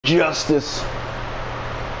justice.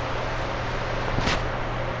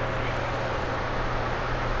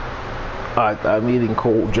 I'm eating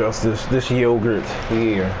cold justice. This yogurt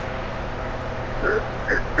here.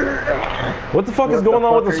 What the fuck is going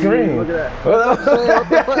on with the screen? Look at that.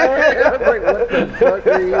 What the fuck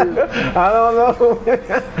are you? I don't know.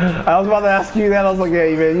 I was about to ask you that. I was like,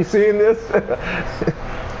 hey man, you seeing this?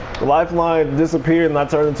 Lifeline disappeared and I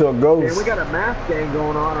turned into a ghost. Man, we got a math game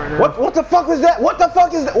going on right now. What the fuck was that? What the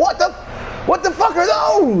fuck is that? What the fuck are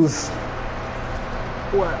those?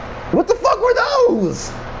 What? What the fuck were those?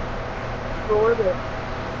 What were they?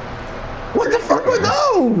 What the fuck were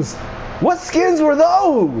those? What skins were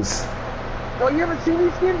those? Oh, you haven't seen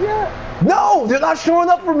these skins yet? No, they're not showing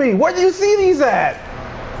up for me. Where do you see these at?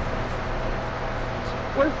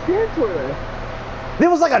 What skins were they? There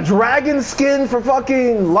was like a dragon skin for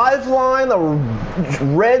fucking Lifeline, a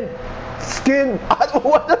red skin.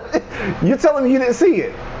 You're telling me you didn't see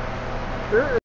it?